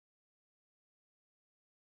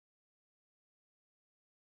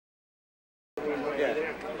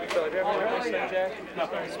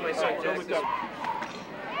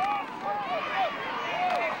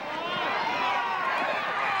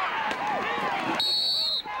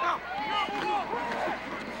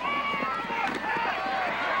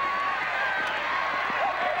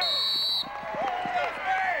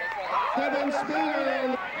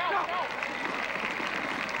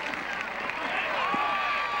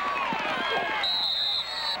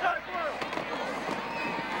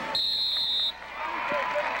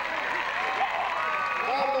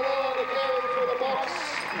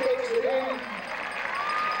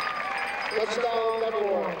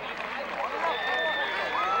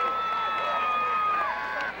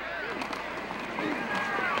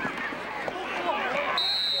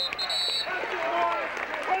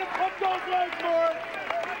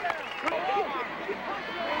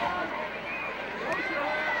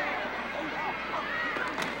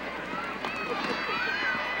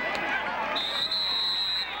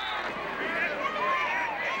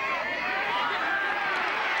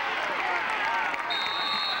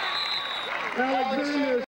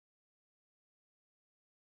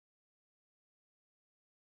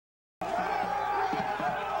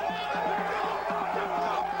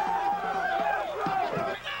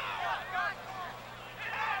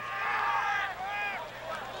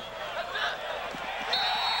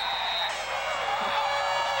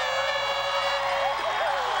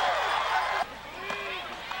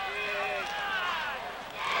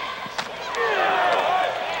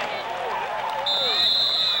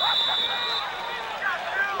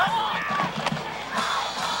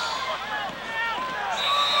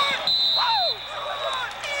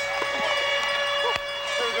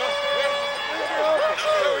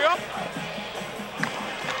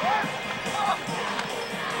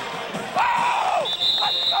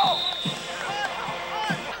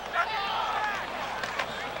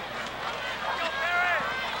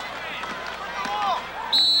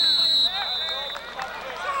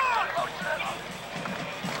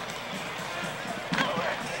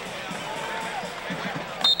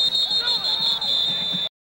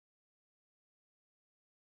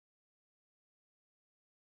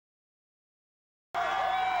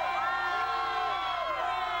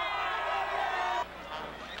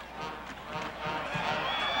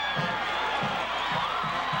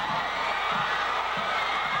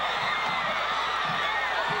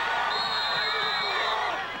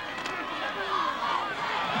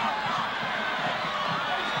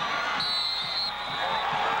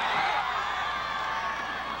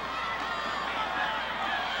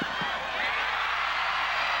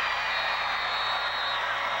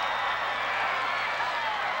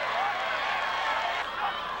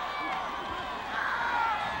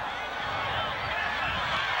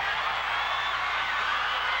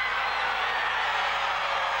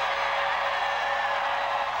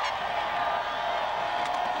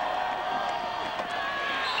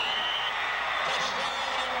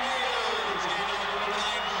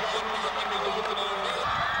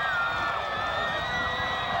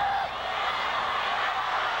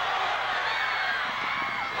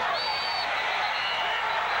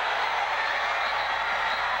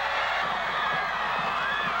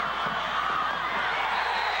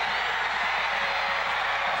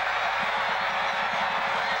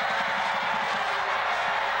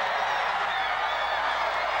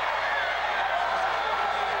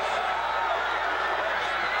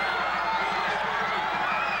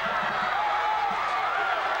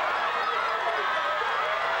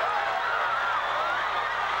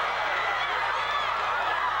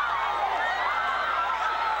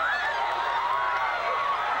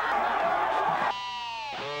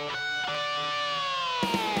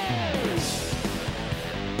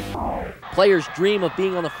Players dream of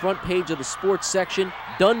being on the front page of the sports section.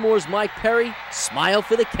 Dunmore's Mike Perry smiled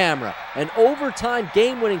for the camera. An overtime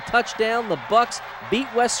game-winning touchdown. The Bucks beat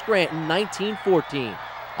West Scranton 19-14.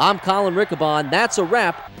 I'm Colin Riccabon. That's a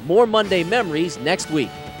wrap. More Monday Memories next week.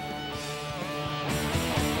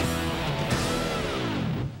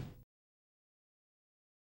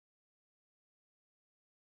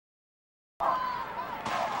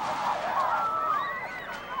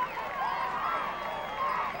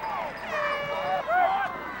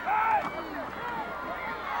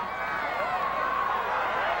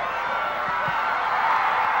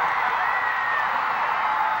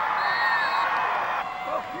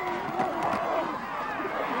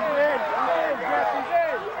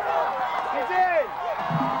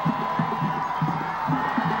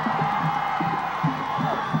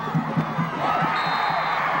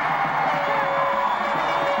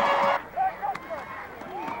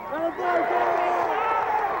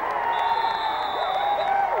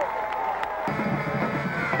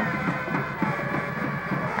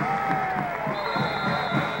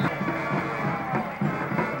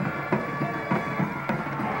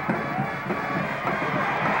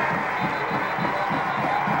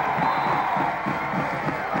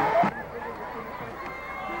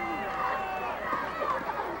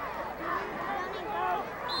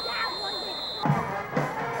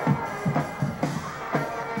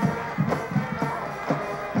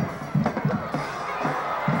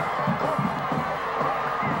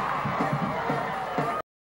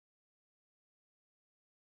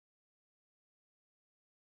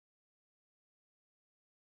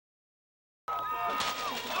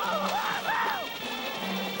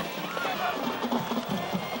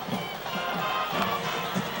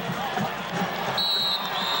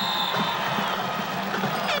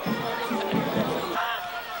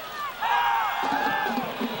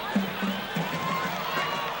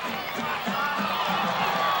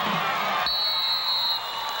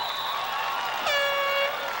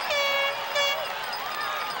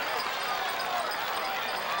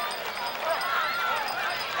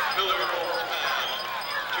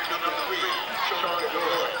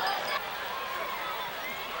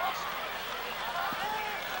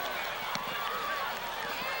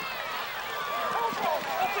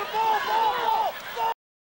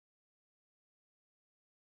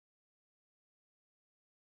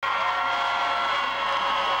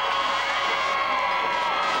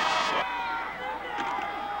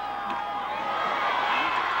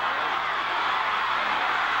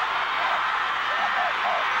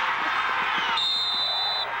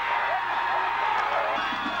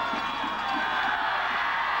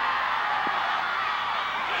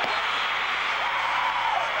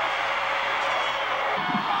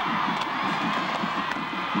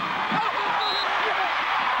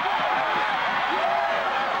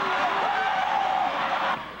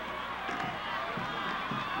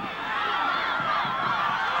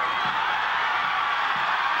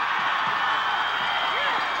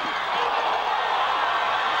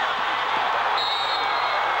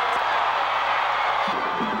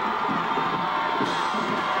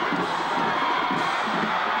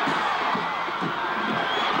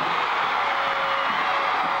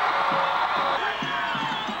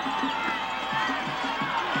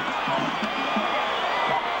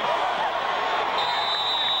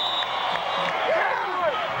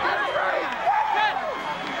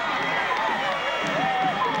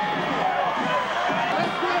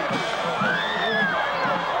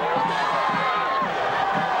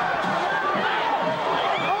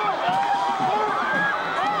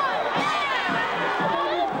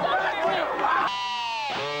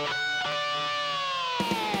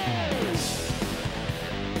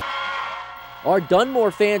 Are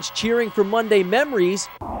Dunmore fans cheering for Monday memories,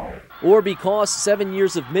 or because 7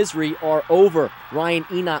 years of misery are over? Ryan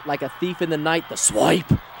Enoch, like a thief in the night, the swipe,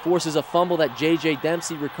 forces a fumble that J.J.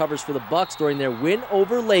 Dempsey recovers for the Bucks during their win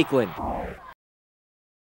over Lakeland.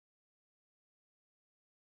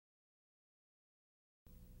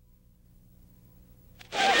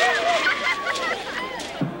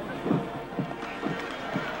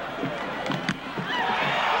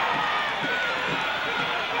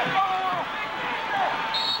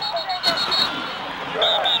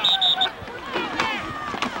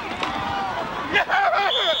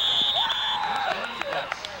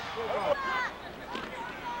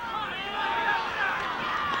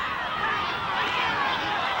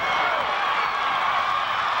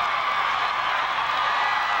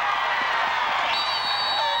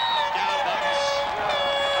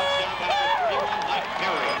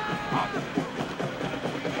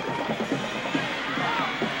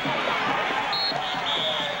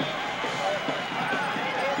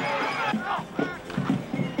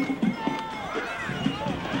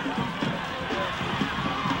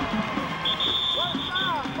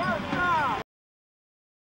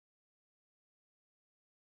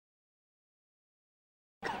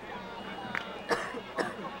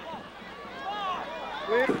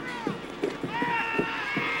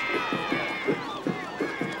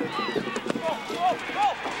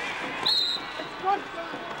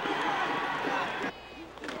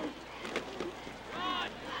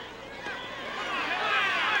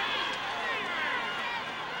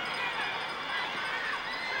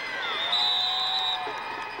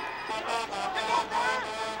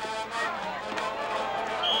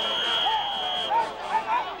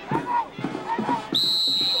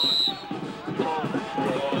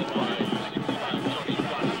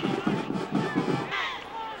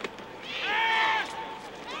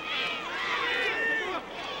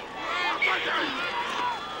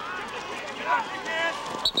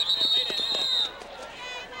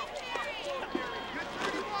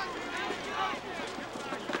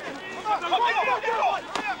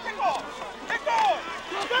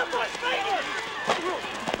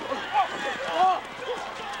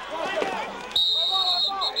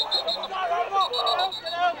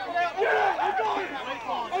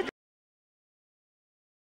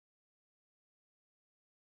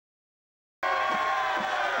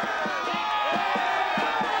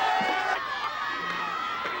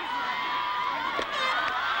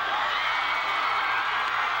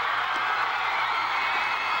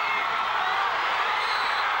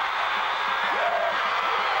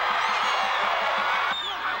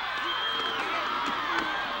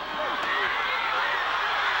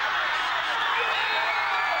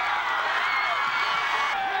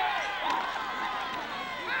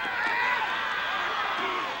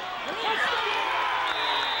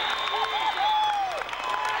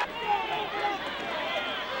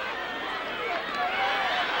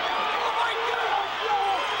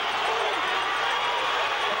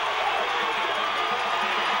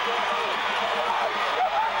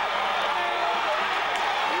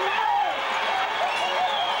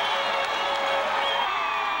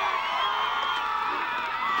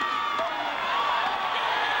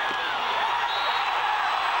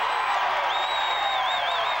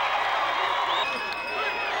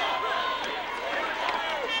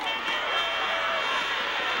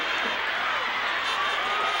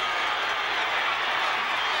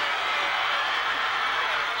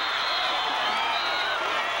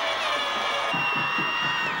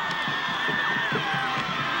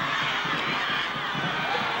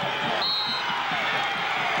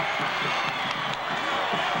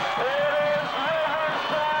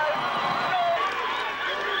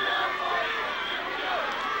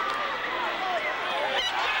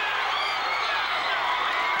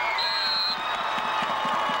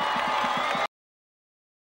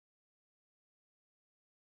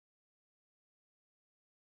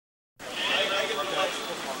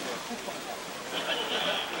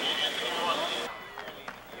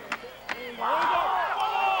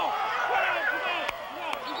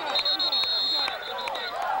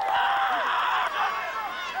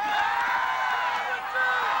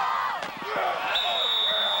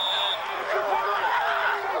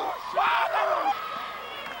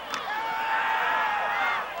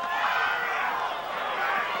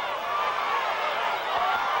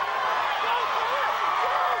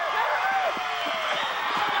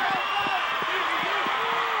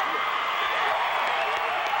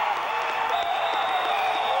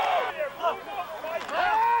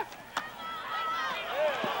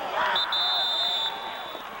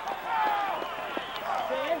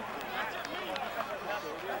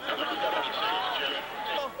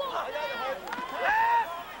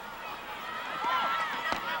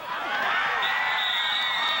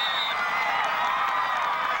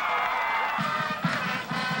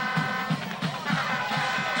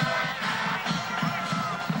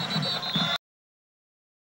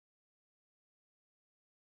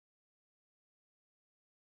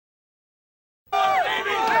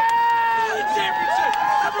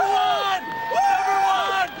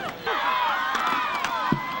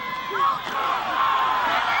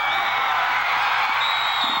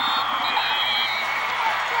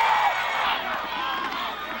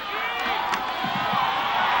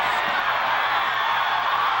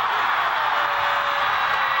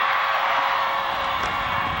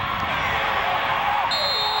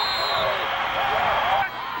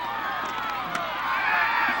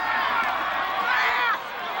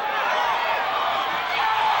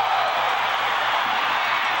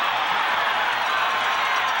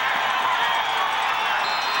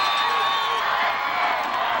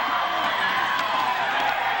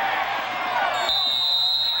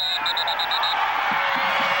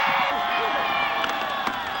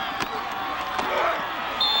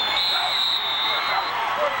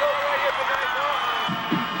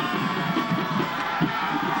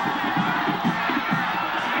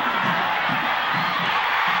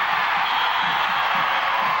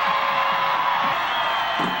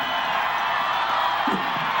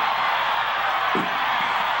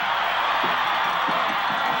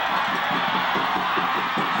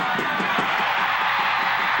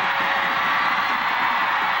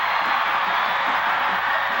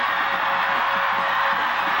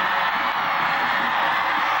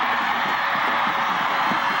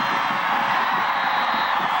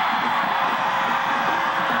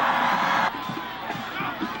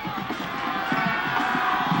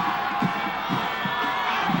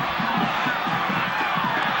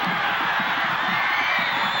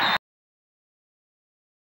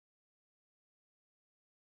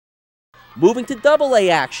 Moving to Double-A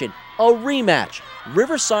action, a rematch.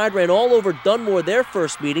 Riverside ran all over Dunmore their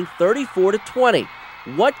first meeting, 34-20.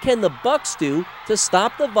 What can the Bucks do to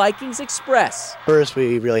stop the Vikings Express? First,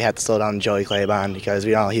 we really had to slow down Joey Claiborne because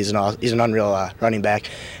we know he's an unreal running back,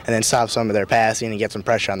 and then stop some of their passing and get some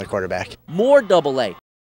pressure on their quarterback. More Double-A.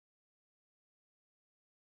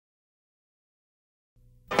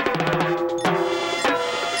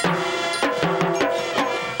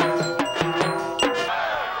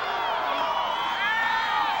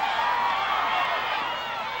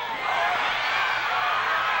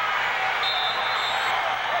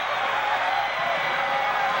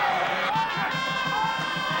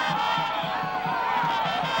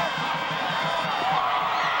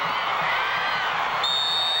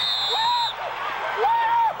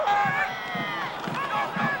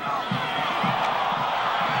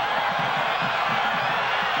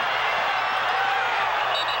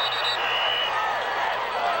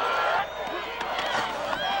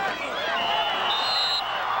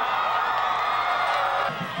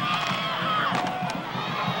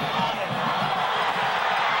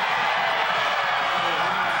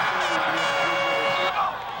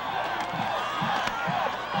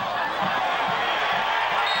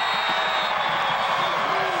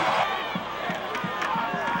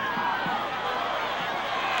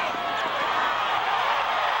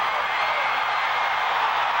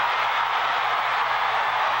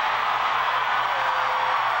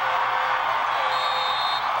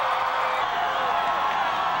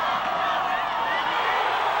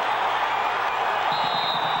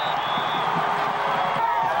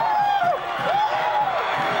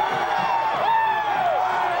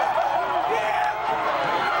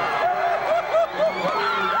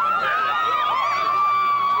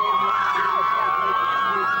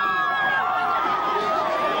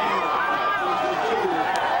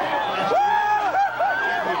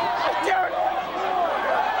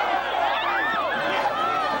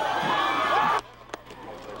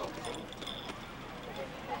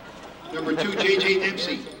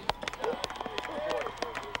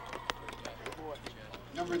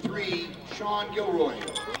 Number 3, Sean Gilroy.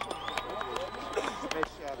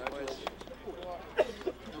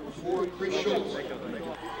 Number 4, Chris Schultz.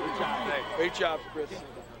 Great job, Chris.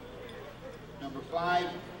 Number 5,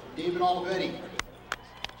 David Olivetti.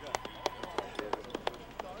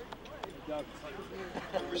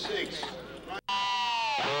 Number 6.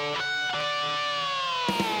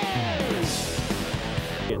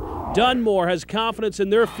 Dunmore has confidence in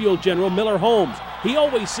their field general, Miller Holmes. He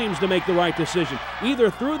always seems to make the right decision, either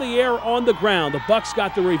through the air or on the ground. The Bucks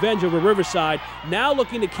got the revenge over Riverside, now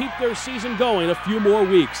looking to keep their season going a few more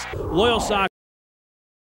weeks. Loyalsock.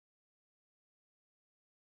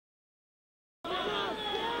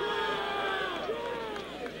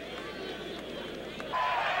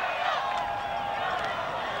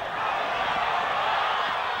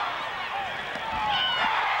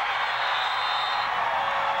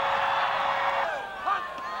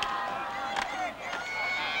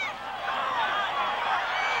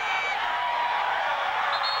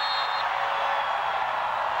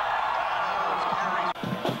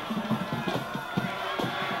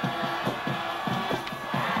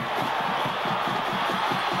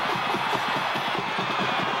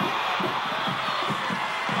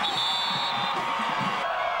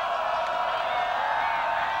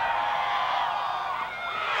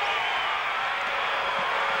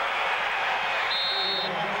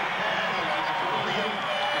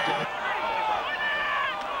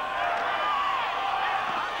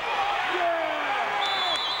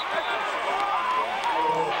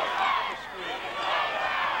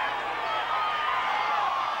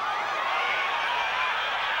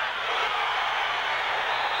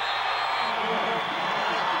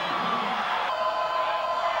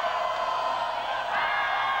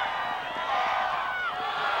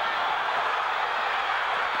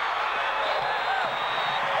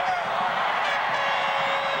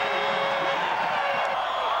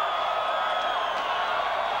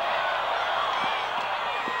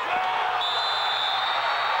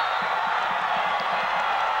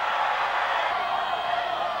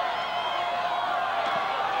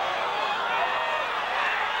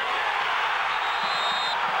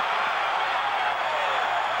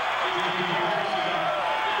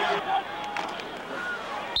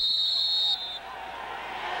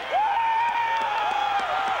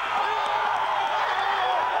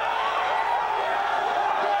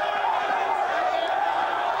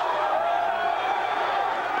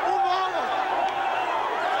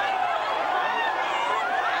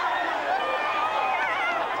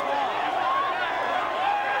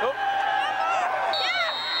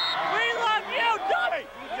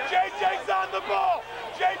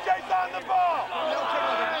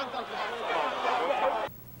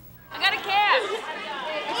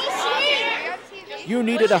 You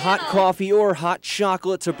needed a hot coffee or hot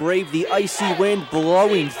chocolate to brave the icy wind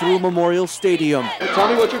blowing through Memorial Stadium. Tell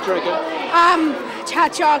me what you're drinking.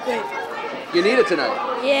 Hot chocolate. You need it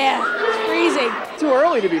tonight. Yeah, it's freezing. It's too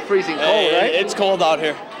early to be freezing cold, right? It's cold out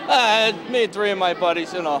here. Me and 3 of my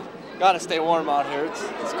buddies, gotta stay warm out here.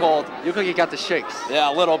 It's cold. You look like you got the shakes. Yeah,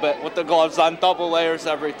 a little bit with the gloves on, double layers,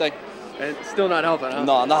 everything. And it's still not helping, huh?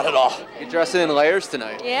 No, not at all. You're dressing in layers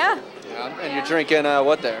tonight. Yeah. And you're drinking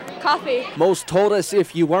what there? Coffee. Most told us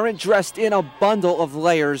if you weren't dressed in a bundle of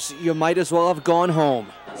layers, you might as well have gone home.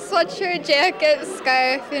 Sweatshirt, jacket,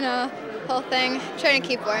 scarf, whole thing. Trying to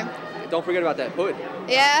keep warm. Don't forget about that hood.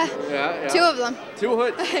 Yeah. 2 of them. 2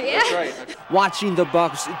 hoods. Yeah. That's right. Watching the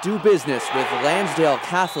Bucks do business with Lansdale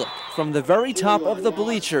Catholic from the very top of the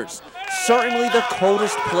bleachers. Certainly the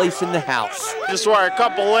coldest place in the house. Just wear a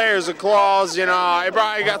couple layers of clothes, I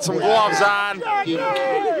probably got some gloves on.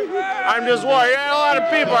 I'm just worried. A lot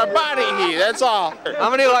of people are body heat, that's all. How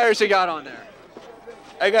many layers you got on there?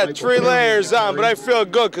 I got 3 layers on, but I feel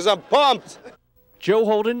good because I'm pumped. Joe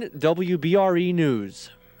Holden, WBRE News.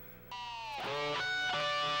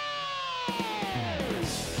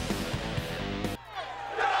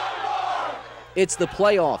 It's the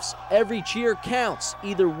playoffs. Every cheer counts.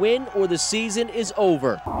 Either win or the season is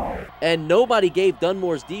over. And nobody gave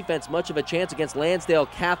Dunmore's defense much of a chance against Lansdale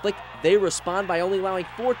Catholic. They respond by only allowing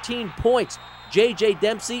 14 points. J.J.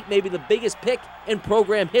 Dempsey, maybe the biggest pick in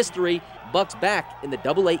program history. Bucks back in the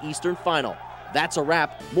AA Eastern Final. That's a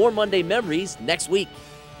wrap. More Monday Memories next week.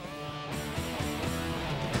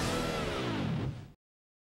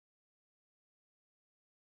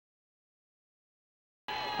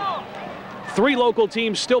 Three local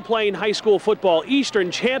teams still playing high school football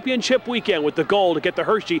Eastern Championship weekend with the goal to get the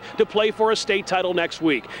Hershey to play for a state title next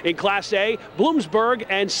week. In Class A, Bloomsburg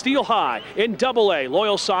and Steel High. In Double A,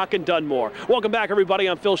 Loyalsock and Dunmore. Welcome back, everybody.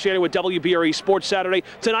 I'm Phil Shaner with WBRE Sports Saturday.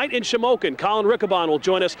 Tonight in Shamokin, Colin Riccabon will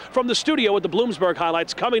join us from the studio with the Bloomsburg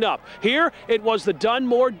highlights coming up. Here, it was the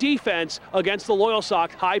Dunmore defense against the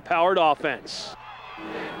Loyalsock high-powered offense.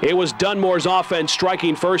 It was Dunmore's offense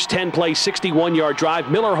striking first, 10-play, 61-yard drive.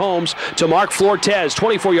 Miller Holmes to Mark Flortez,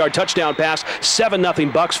 24-yard touchdown pass,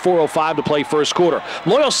 7-0 Bucks, 4:05 to play first quarter.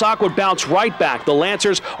 Loyalsock would bounce right back. The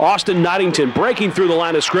Lancers, Austin Knightington, breaking through the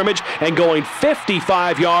line of scrimmage and going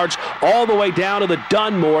 55 yards all the way down to the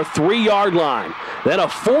Dunmore 3-yard line. Then a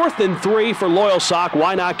 4th and 3 for Loyalsock.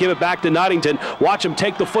 Why not give it back to Knightington? Watch him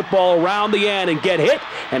take the football around the end and get hit,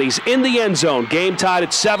 and he's in the end zone. Game tied at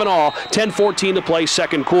 7-all, 10-14 to play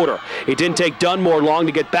second quarter. It didn't take Dunmore long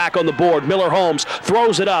to get back on the board. Miller Holmes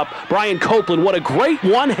throws it up. Brian Copeland, what a great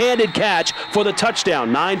one-handed catch for the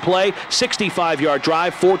touchdown. 9-play, 65-yard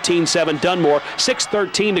drive, 14-7 Dunmore,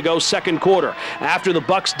 6:13 to go second quarter. After the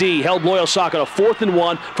Bucks D held Loyalsock on a 4th and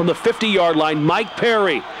 1 from the 50-yard line, Mike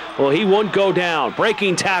Perry, well, he won't go down.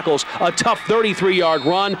 Breaking tackles, a tough 33-yard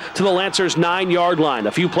run to the Lancers' 9-yard line.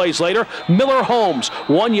 A few plays later, Miller Holmes,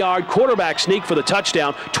 1-yard quarterback sneak for the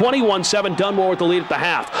touchdown. 21-7 Dunmore with the lead at the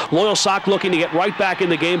half. Loyalsock looking to get right back in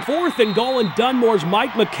the game. 4th and goal, and Dunmore's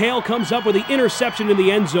Mike McHale comes up with the interception in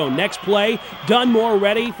the end zone. Next play, Dunmore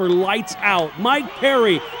ready for lights out. Mike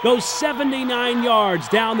Perry goes 79 yards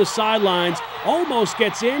down the sidelines, almost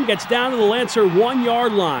gets in, gets down to the Lancer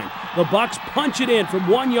 1-yard line. The Bucks punch it in from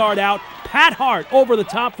 1 yard out. Pat Hart over the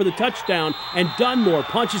top for the touchdown, and Dunmore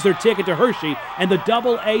punches their ticket to Hershey and the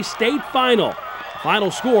Double A state final.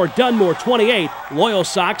 Final score, Dunmore 28,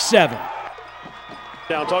 Loyalsock 7.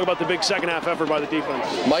 Now, talk about the big second-half effort by the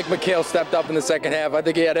defense. Mike McHale stepped up in the second half. I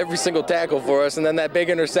think he had every single tackle for us, and then that big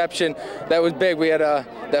interception, that was big. We had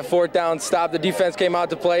that 4th down stop. The defense came out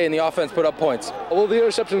to play, and the offense put up points. Well, the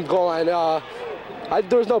interception goal line,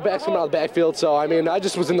 there was no backs coming out of the backfield, so, I mean, I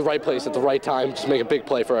just was in the right place at the right time to make a big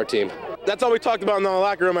play for our team. That's all we talked about in the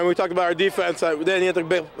locker room. I mean, we talked about our defense. They didn't have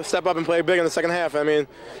to step up and play big in the second half. I mean,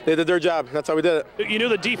 they did their job. That's how we did it. You knew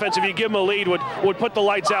the defense, if you give them a lead, would put the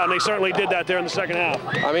lights out, and they certainly did that there in the second half.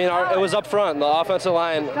 I mean, it was up front, the offensive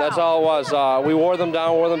line. That's all it was. We wore them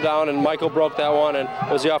down, and Michael broke that one, and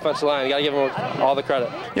it was the offensive line. You got to give them all the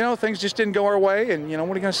credit. You know, things just didn't go our way, and, you know,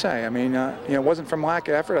 what are you going to say? I mean, it wasn't from lack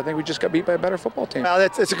of effort. I think we just got beat by a better football team. Well,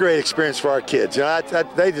 it's a great experience for our kids. You know,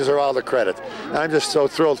 they deserve all the credit. I'm just so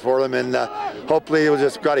thrilled for them, and hopefully we'll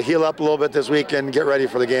just got to heal up a little bit this week and get ready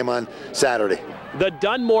for the game on Saturday. The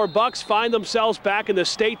Dunmore Bucks find themselves back in the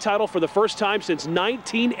state title for the first time since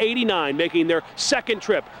 1989, making their second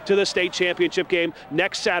trip to the state championship game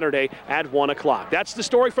next Saturday at 1 o'clock. That's the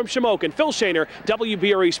story from Shamokin. Phil Shaner,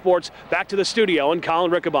 WBRE Sports, back to the studio, and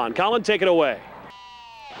Colin Riccabon. Colin, take it away.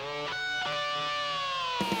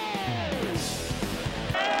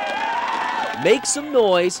 Make some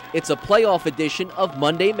noise. It's a playoff edition of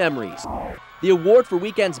Monday Memories. The award for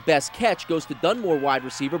weekend's best catch goes to Dunmore wide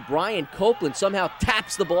receiver Brian Copeland. Somehow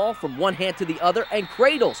taps the ball from one hand to the other and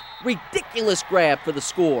cradles. Ridiculous grab for the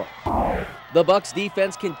score. The Bucks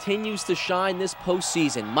defense continues to shine this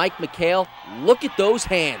postseason. Mike McHale, look at those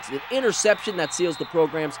hands. An interception that seals the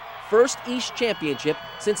program's first East championship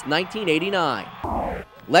since 1989.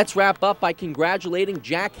 Let's wrap up by congratulating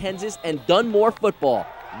Jack Henses and Dunmore football.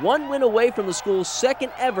 One win away from the school's second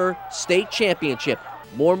ever state championship.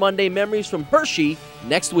 More Monday Memories from Hershey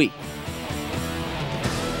next week.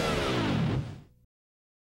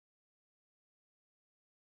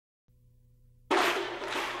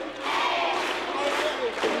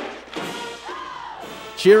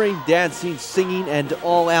 Cheering, dancing, singing, and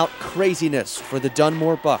all-out craziness for the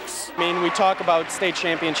Dunmore Bucks. I mean, we talk about state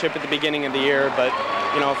championship at the beginning of the year, but,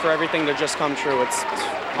 you know, for everything to just come true, it's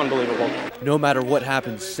unbelievable. No matter what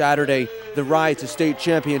happens Saturday, the ride to state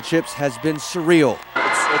championships has been surreal.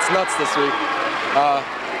 It's nuts this week.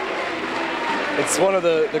 It's one of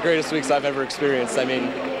the greatest weeks I've ever experienced. I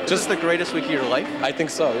mean, just the greatest week of your life? I think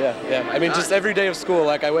so, yeah. I mean, just every day of school,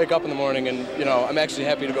 like I wake up in the morning and, you know, I'm actually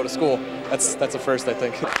happy to go to school. That's a first, I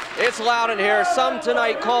think. It's loud in here. Some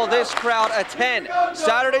tonight call this crowd a 10.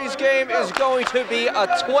 Saturday's game is going to be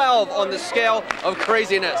a 12 on the scale of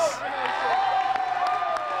craziness.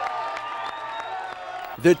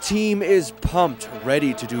 The team is pumped,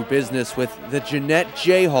 ready to do business with the Jeannette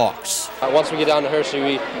Jayhawks. Once we get down to Hershey,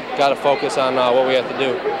 we got to focus on what we have to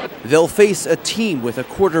do. They'll face a team with a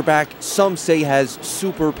quarterback some say has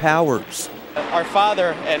superpowers. Our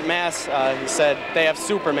father at Mass, he said they have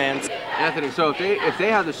Supermans. Anthony, so if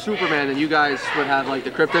they have the Superman, then you guys would have like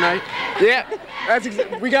the Kryptonite? Yeah,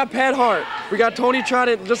 we got Pat Hart, we got Tony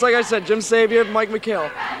Trotted, just like I said, Jim Savior, Mike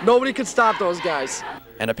McHale. Nobody could stop those guys.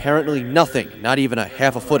 And apparently nothing, not even a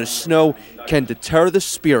half a foot of snow, can deter the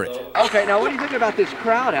spirit. Okay, now what are you thinking about this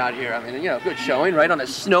crowd out here? I mean, good showing, right, on a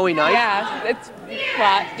snowy night? Yeah, it's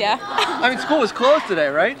flat, yeah. I mean, school was closed today,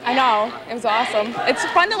 right? I know, it was awesome. It's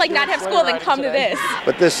fun to not have school and come to this.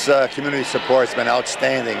 But this community support's been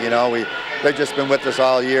outstanding. They've just been with us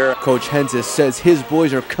all year. Coach Hensis says his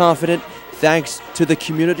boys are confident thanks to the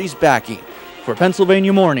community's backing. For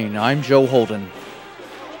Pennsylvania Morning, I'm Joe Holden.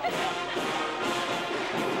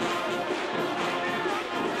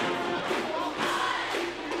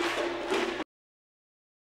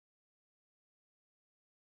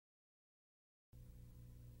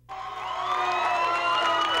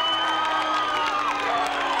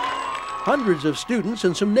 Hundreds of students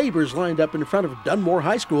and some neighbors lined up in front of Dunmore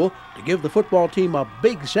High School to give the football team a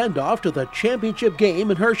big send-off to the championship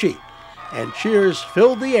game in Hershey. And cheers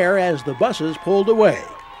filled the air as the buses pulled away.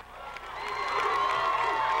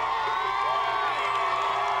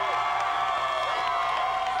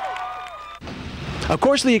 Of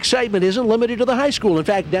course, the excitement isn't limited to the high school. In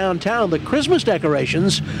fact, downtown, the Christmas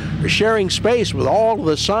decorations are sharing space with all of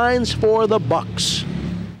the signs for the Bucks.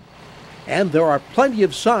 And there are plenty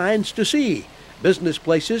of signs to see. Business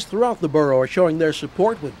places throughout the borough are showing their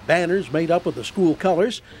support with banners made up of the school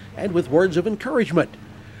colors and with words of encouragement.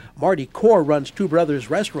 Marty Core runs Two Brothers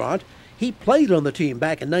Restaurant. He played on the team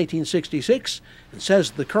back in 1966 and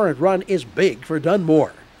says the current run is big for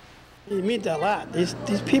Dunmore. It means a lot. These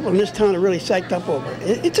people in this town are really psyched up over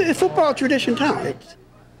it. It's a football tradition town.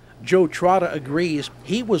 Joe Trotta agrees.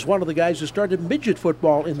 He was one of the guys who started midget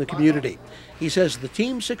football in the community. He says the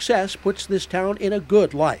team's success puts this town in a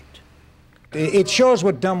good light. It shows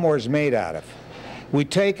what Dunmore's made out of. We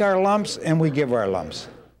take our lumps and we give our lumps.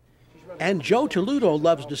 And Joe Toludo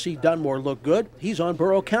loves to see Dunmore look good. He's on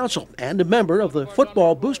Borough Council and a member of the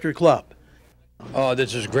Football Booster Club. Oh,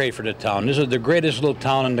 this is great for the town. This is the greatest little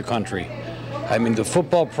town in the country. I mean, the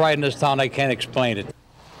football pride in this town, I can't explain it.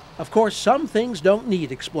 Of course, some things don't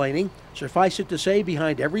need explaining. Suffice it to say,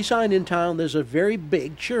 behind every sign in town, there's a very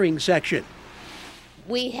big cheering section.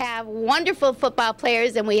 We have wonderful football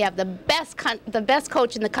players, and we have the best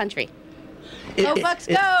coach in the country. Go Bucks,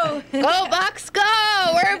 go! Go Bucks, go!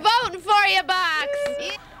 We're voting for you,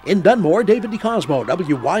 Bucks! In Dunmore, David DeCosmo,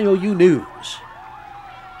 WYOU News.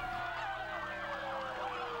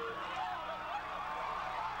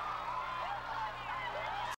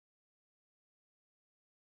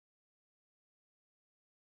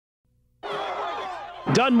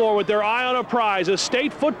 Dunmore with their eye on a prize, a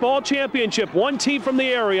state football championship. One team from the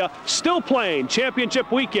area still playing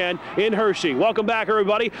championship weekend in Hershey. Welcome back,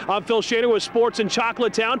 everybody. I'm Phil Shader with Sports in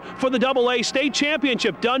Chocolatetown for the AA State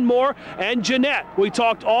Championship, Dunmore and Jeannette. We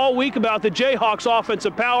talked all week about the Jayhawks'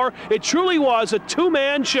 offensive power. It truly was a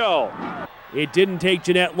two-man show. It didn't take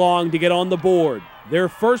Jeannette long to get on the board. Their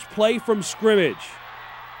first play from scrimmage.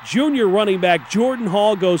 Junior running back Jordan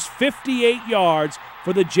Hall goes 58 yards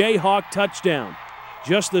for the Jayhawk touchdown.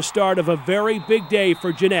 Just the start of a very big day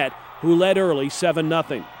for Jeannette, who led early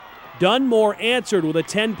 7-0. Dunmore answered with a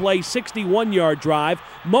 10-play, 61-yard drive,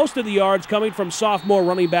 most of the yards coming from sophomore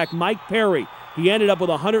running back Mike Perry. He ended up with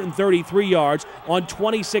 133 yards on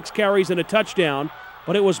 26 carries and a touchdown,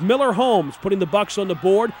 but it was Miller Holmes putting the Bucks on the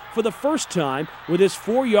board for the first time with his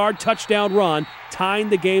 4-yard touchdown run, tying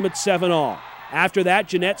the game at 7-all. After that,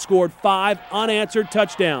 Jeannette scored 5 unanswered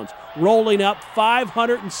touchdowns, rolling up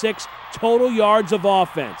 506 total yards of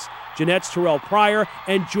offense. Jeanette's Terrell Pryor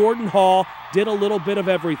and Jordan Hall did a little bit of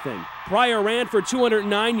everything. Pryor ran for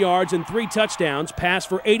 209 yards and 3 touchdowns, passed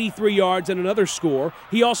for 83 yards and another score.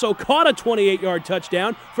 He also caught a 28-yard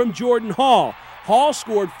touchdown from Jordan Hall. Hall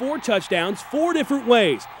scored 4 touchdowns 4 different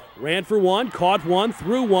ways. Ran for 1, caught 1,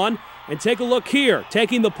 threw 1, and take a look here,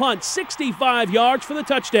 taking the punt 65 yards for the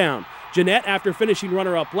touchdown. Jeannette, after finishing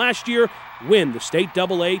runner-up last year, win the state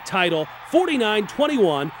AA title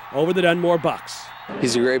 49-21 over the Dunmore Bucks.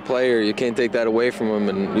 He's a great player. You can't take that away from him,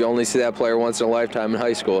 and you only see that player once in a lifetime in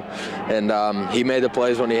high school. And he made the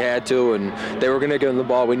plays when he had to, and they were going to give him the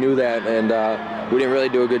ball. We knew that, and we didn't really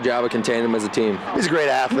do a good job of containing him as a team. He's a great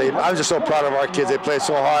athlete. I'm just so proud of our kids. They played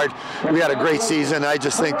so hard. We had a great season. I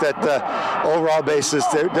just think that overall basis,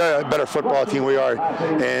 they're a better football team we are,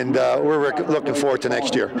 and we're looking forward to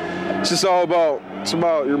next year. It's just all about It's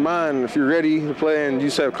about your mind. If you're ready to play and you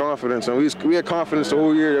just have confidence. And we had confidence the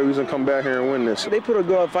whole year that we was going to come back here and win this. They put a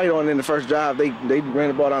good fight on in the first drive. They ran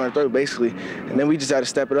the ball down our throat, basically. And then we just had to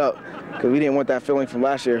step it up because we didn't want that feeling from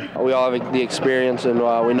last year. We all have the experience, and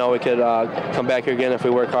we know we could come back here again if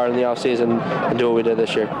we work hard in the offseason and do what we did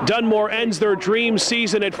this year. Dunmore ends their dream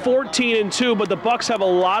season at 14-2, but the Bucks have a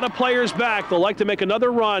lot of players back. They'll like to make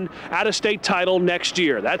another run at a state title next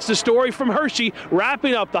year. That's the story from Hershey,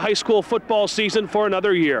 wrapping up the high school football season for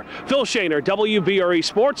another year. Phil Shaner, WBRE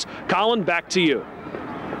Sports. Colin, back to you.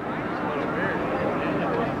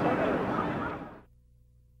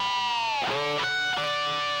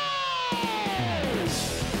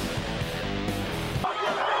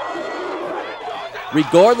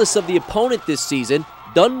 Regardless of the opponent this season,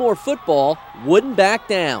 Dunmore football wouldn't back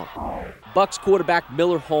down. Bucks quarterback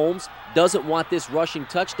Miller Holmes doesn't want this rushing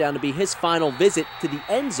touchdown to be his final visit to the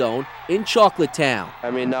end zone in Chocolatetown. I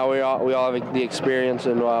mean, now we all have the experience,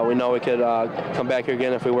 and we know we could come back here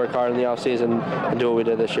again if we work hard in the offseason and do what we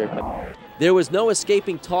did this year. There was no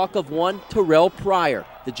escaping talk of one Terrell Pryor.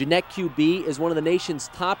 The Jeannette QB is one of the nation's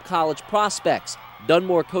top college prospects.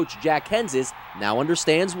 Dunmore coach Jack Henses now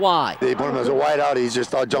understands why. They put him as a wide out. He's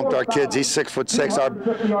just outjumped our kids. He's 6'6". Our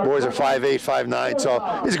boys are 5'8", 5'9",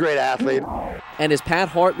 so he's a great athlete. And as Pat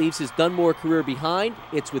Hart leaves his Dunmore career behind,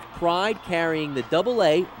 it's with pride carrying the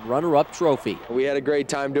AA runner-up trophy. We had a great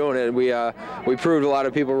time doing it. We proved a lot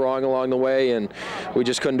of people wrong along the way, and we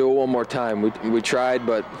just couldn't do it one more time. We tried,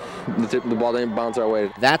 but the ball didn't bounce our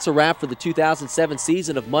way. That's a wrap for the 2007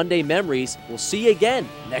 season of Monday Memories. We'll see you again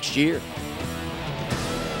next year.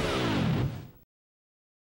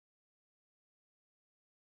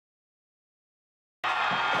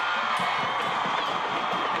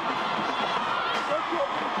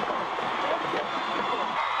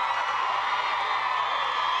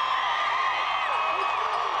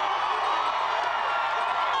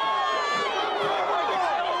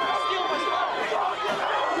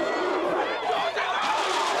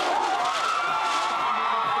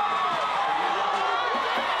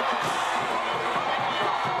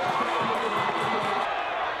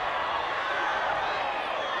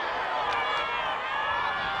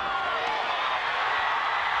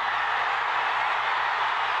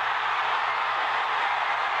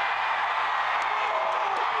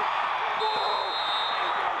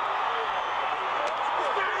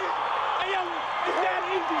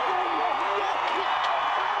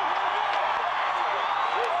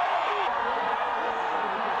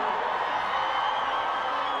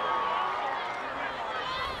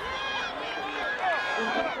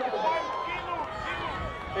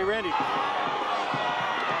 Hey, Randy.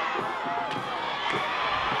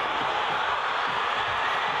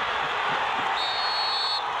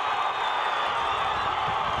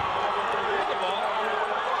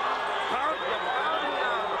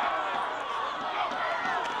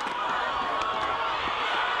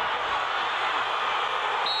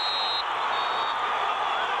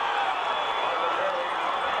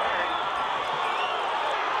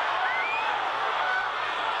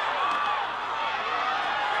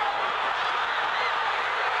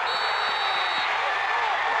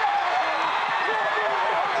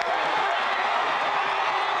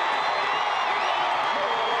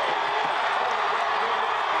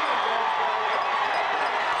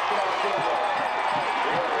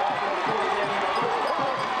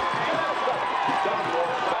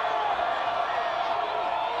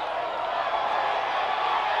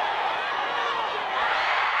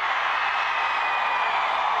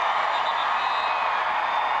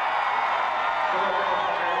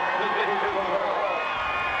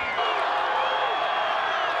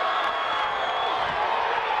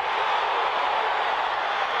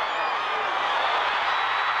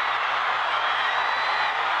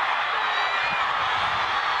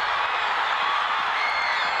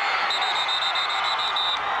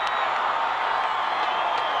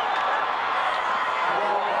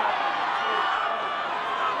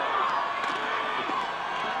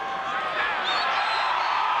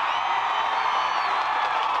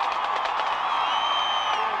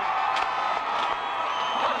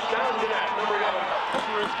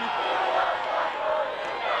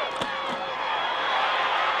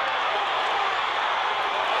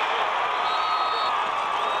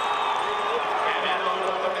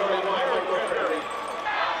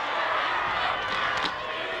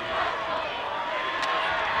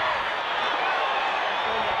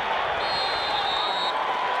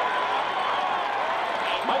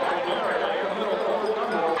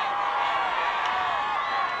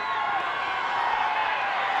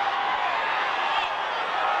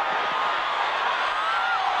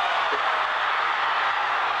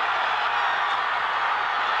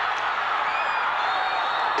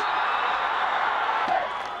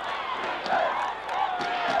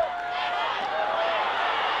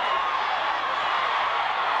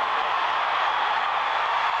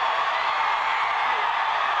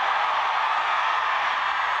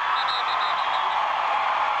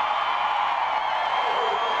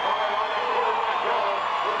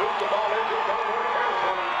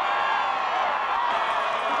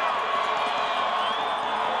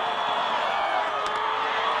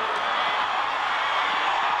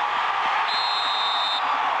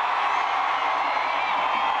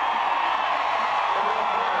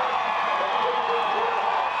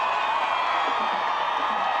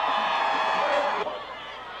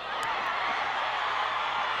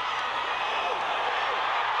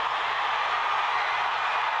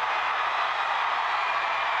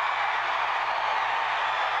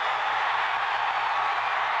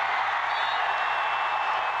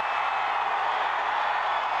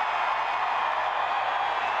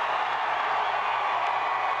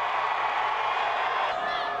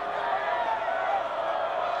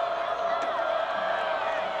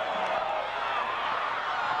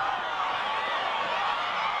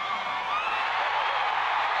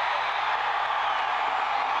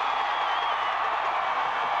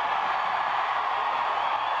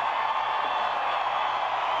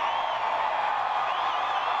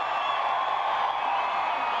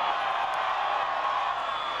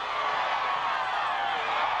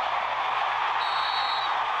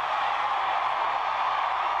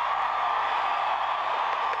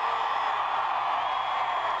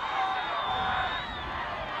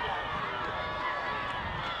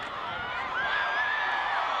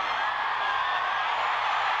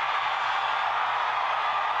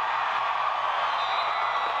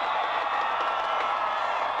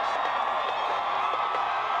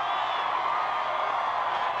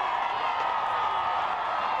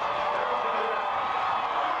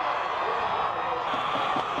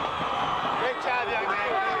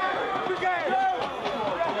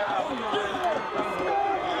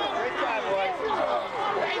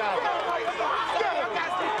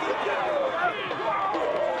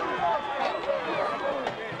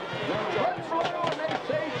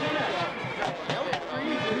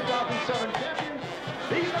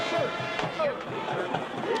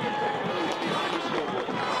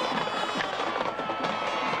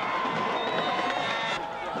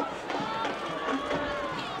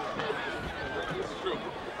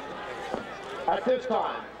 At this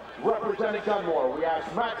time, representing Dunmore, we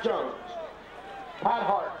ask Matt Jones, Pat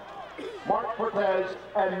Hart, Mark Cortez,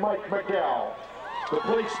 and Mike McGill to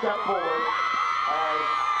please step forward as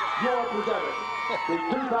your presenters. The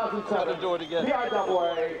 2007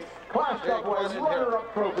 PIAA Class AA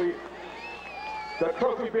runner-up trophy. The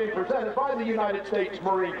trophy being presented by the United States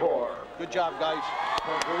Marine Corps. Good job, guys.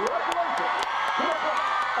 Congratulations to the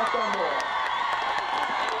Bucks of Dunmore.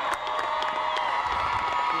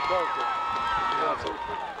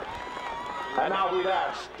 And now we'd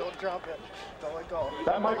ask. Don't drop it. Don't let go.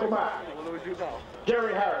 That Michael Mack,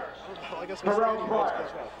 Gary Harris, Terrell Pryor,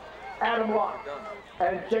 Adam Locke,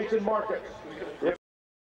 and Jason Marcus.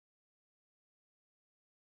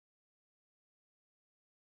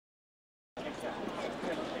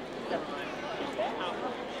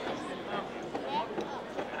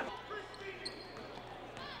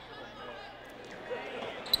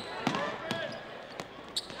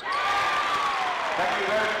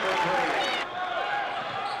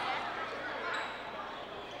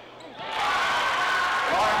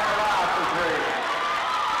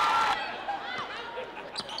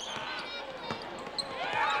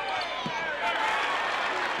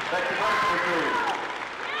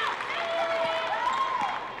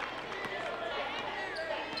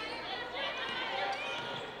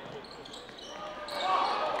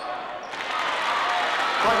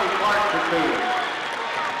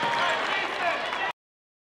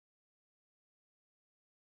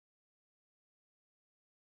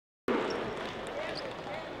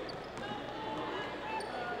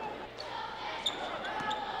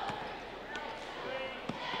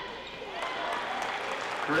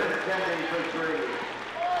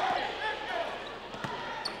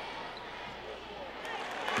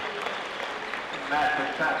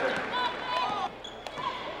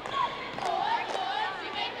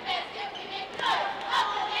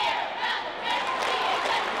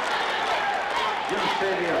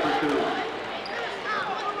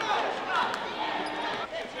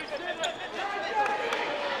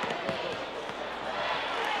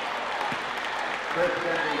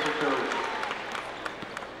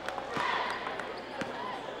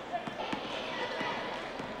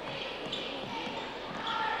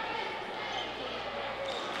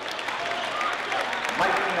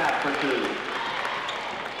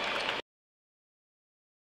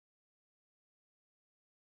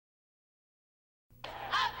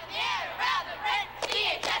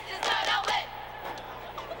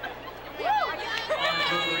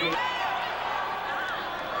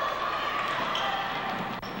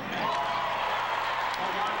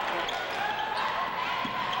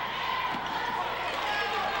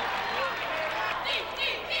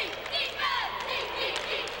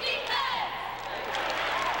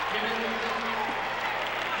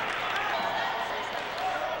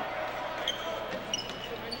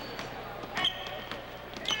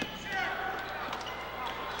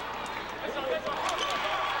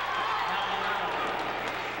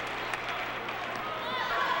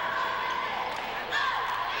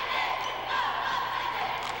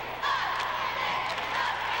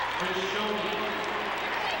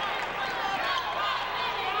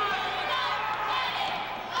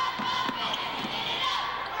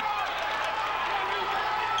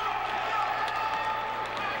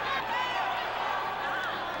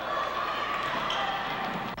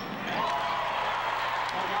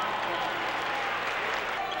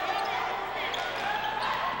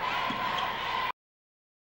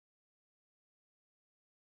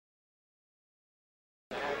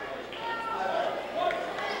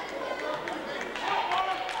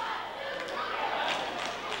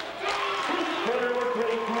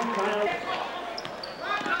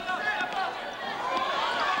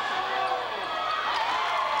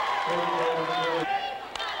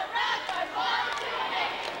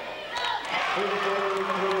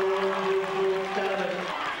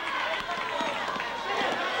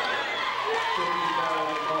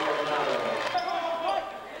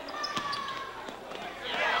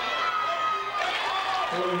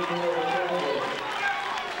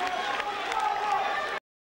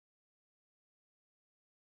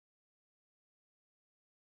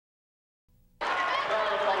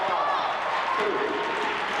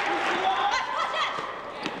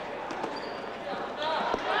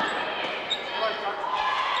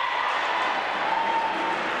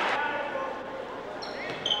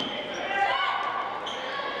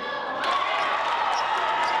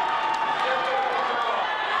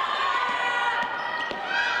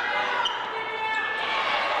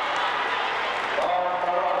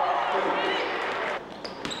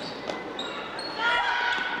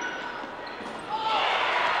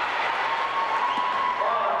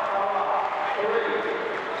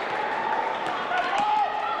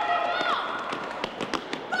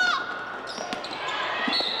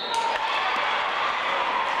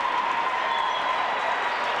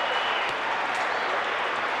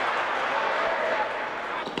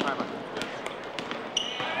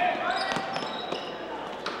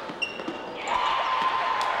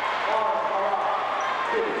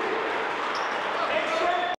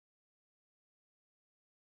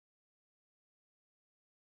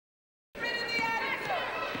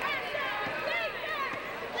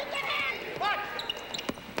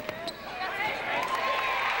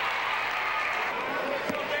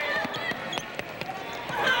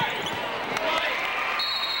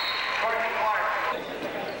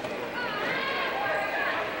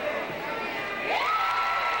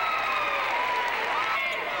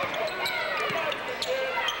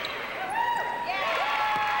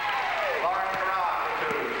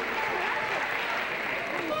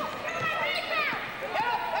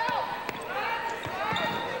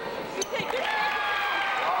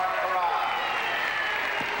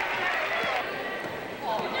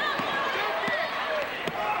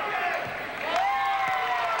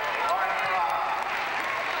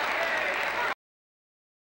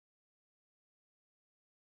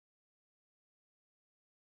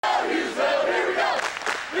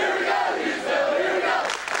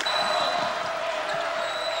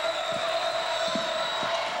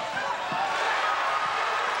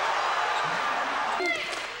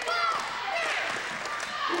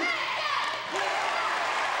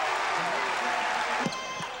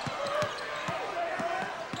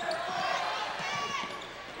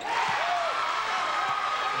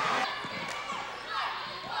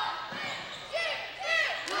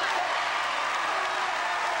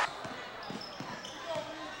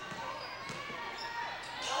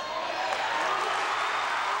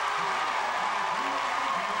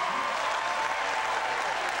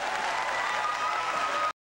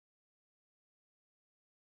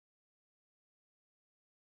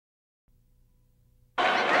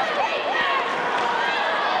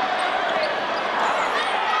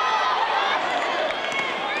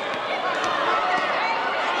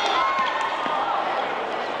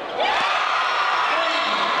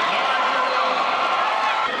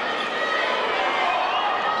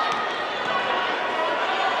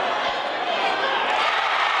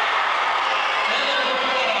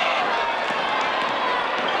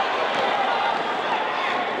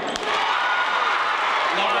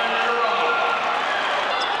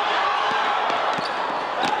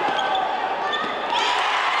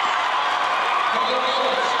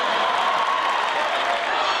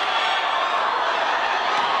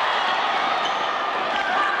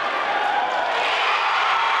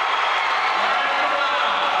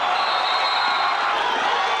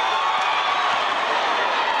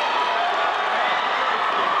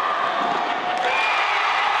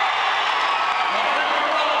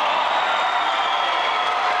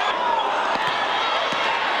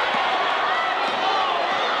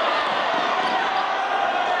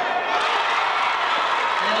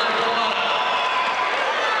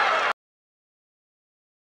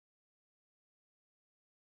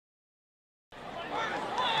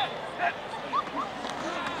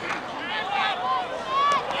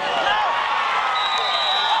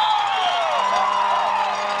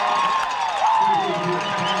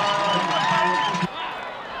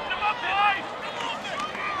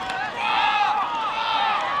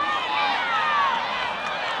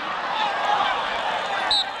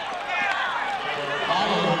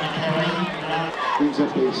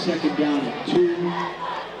 second down and 2.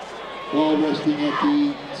 Ball resting at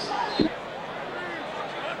the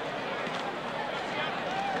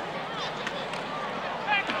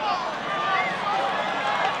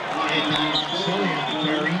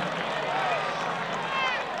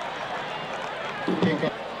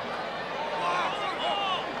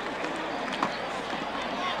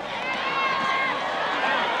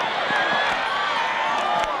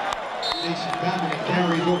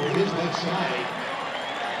carries over his left side.